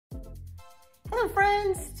Hello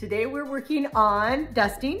friends! Today we're working on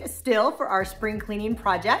dusting still for our spring cleaning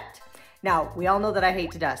project. Now, we all know that I hate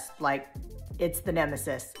to dust, like it's the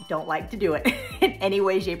nemesis. Don't like to do it in any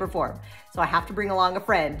way, shape, or form. So I have to bring along a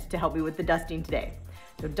friend to help me with the dusting today.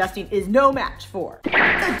 So dusting is no match for the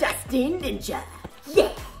Dusting Ninja.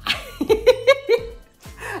 Yeah!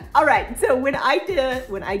 All right, so when I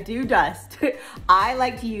do dust, I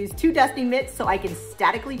like to use 2 dusting mitts so I can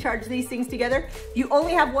statically charge these things together. If you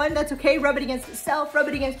only have one, that's okay. Rub it against itself, rub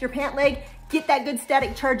it against your pant leg, get that good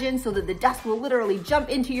static charge in so that the dust will literally jump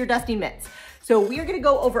into your dusting mitts. So we are gonna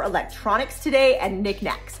go over electronics today and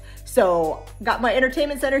knickknacks. So got my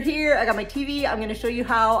entertainment center here, I got my TV. I'm gonna show you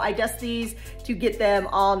how I dust these to get them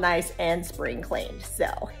all nice and spring cleaned.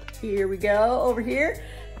 So here we go over here.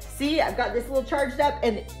 See, I've got this little charged up,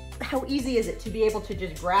 and how easy is it to be able to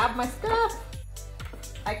just grab my stuff?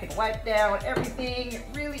 I can wipe down everything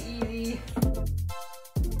really easy.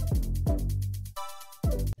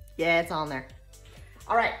 Yeah, it's on there.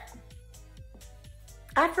 All right.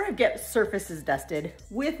 After I get surfaces dusted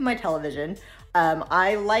with my television,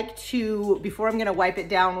 I like to, before I'm gonna wipe it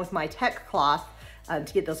down with my tech cloth,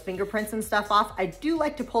 to get those fingerprints and stuff off, I do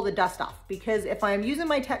like to pull the dust off, because if I'm using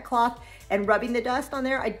my tech cloth and rubbing the dust on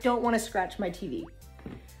there, I don't want to scratch my TV.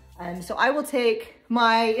 So I will take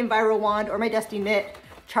my Envirowand or my dusting mitt,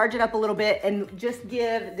 charge it up a little bit, and just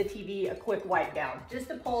give the TV a quick wipe down, just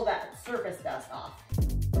to pull that surface dust off.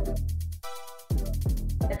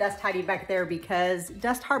 The dust tidy back there, because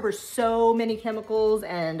dust harbors so many chemicals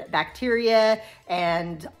and bacteria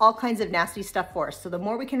and all kinds of nasty stuff for us. So the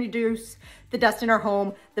more we can reduce the dust in our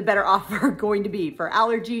home, the better off we're going to be for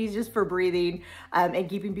allergies, just for breathing, and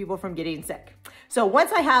keeping people from getting sick. So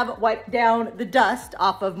once I have wiped down the dust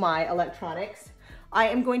off of my electronics, I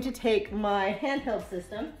am going to take my handheld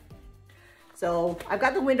system. So I've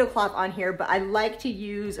got the window cloth on here, but I like to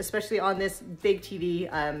use, especially on this big TV,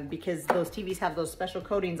 because those TVs have those special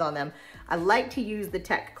coatings on them, I like to use the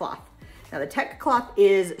tech cloth. Now the tech cloth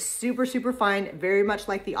is super, super fine, very much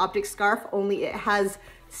like the optic scarf, only it has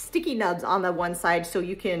sticky nubs on the one side so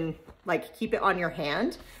you can like keep it on your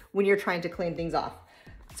hand when you're trying to clean things off.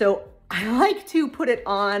 So I like to put it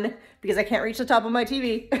on because I can't reach the top of my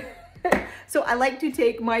TV. So I like to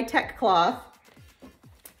take my tech cloth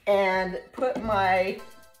and put my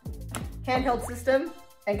handheld system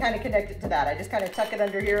and kind of connect it to that. I just kind of tuck it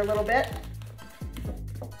under here a little bit,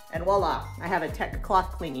 and voila, I have a tech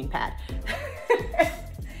cloth cleaning pad.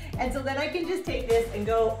 And so then I can just take this and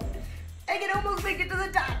go, I can almost make it to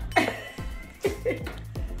the top.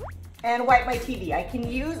 And wipe my TV. I can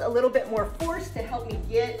use a little bit more force to help me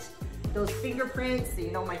get those fingerprints. So,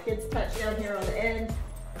 you know, my kids touch down here on the end,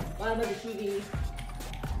 bottom of the TV.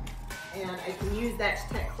 And I can use that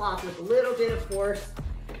tech cloth with a little bit of force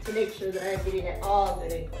to make sure that I'm getting it all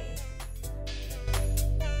good and clean.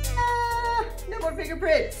 No more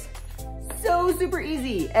fingerprints. So super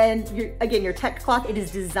easy. And again, your tech cloth, it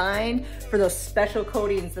is designed for those special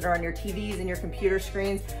coatings that are on your TVs and your computer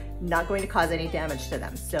screens, not going to cause any damage to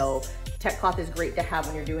them. So tech cloth is great to have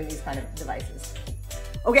when you're doing these kind of devices.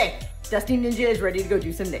 Okay, Dusting Ninja is ready to go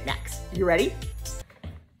do some knickknacks. You ready?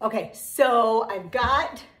 Okay, so I've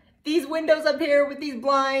got these windows up here with these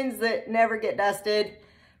blinds that never get dusted.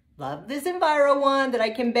 Love this Envirowand that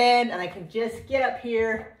I can bend, and I can just get up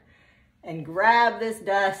here and grab this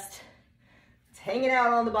dust. It's hanging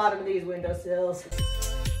out on the bottom of these windowsills.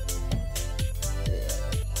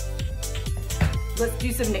 Let's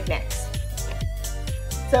do some knickknacks.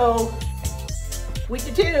 So with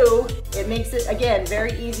the 2, it makes it, again,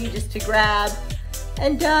 very easy just to grab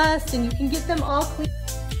and dust, and you can get them all clean.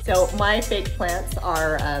 So my fake plants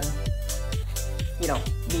are, you know,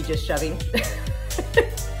 me just shoving.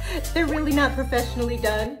 They're really not professionally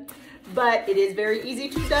done, but it is very easy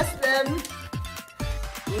to dust them,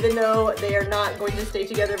 even though they are not going to stay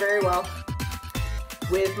together very well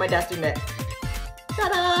with my dusting mitt.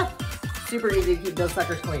 Ta-da! Super easy to keep those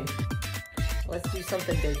suckers clean. Let's do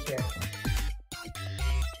something big here.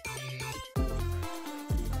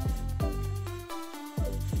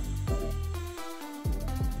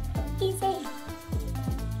 Easy.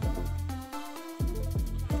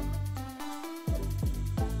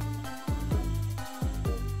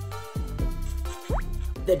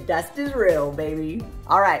 The dust is real, baby.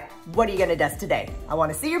 All right, what are you gonna dust today? I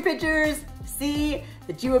wanna see your pictures, see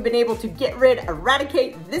that you have been able to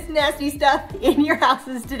eradicate this nasty stuff in your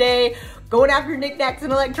houses today, going after knickknacks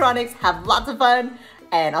and electronics. Have lots of fun,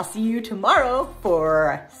 and I'll see you tomorrow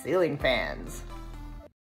for ceiling fans.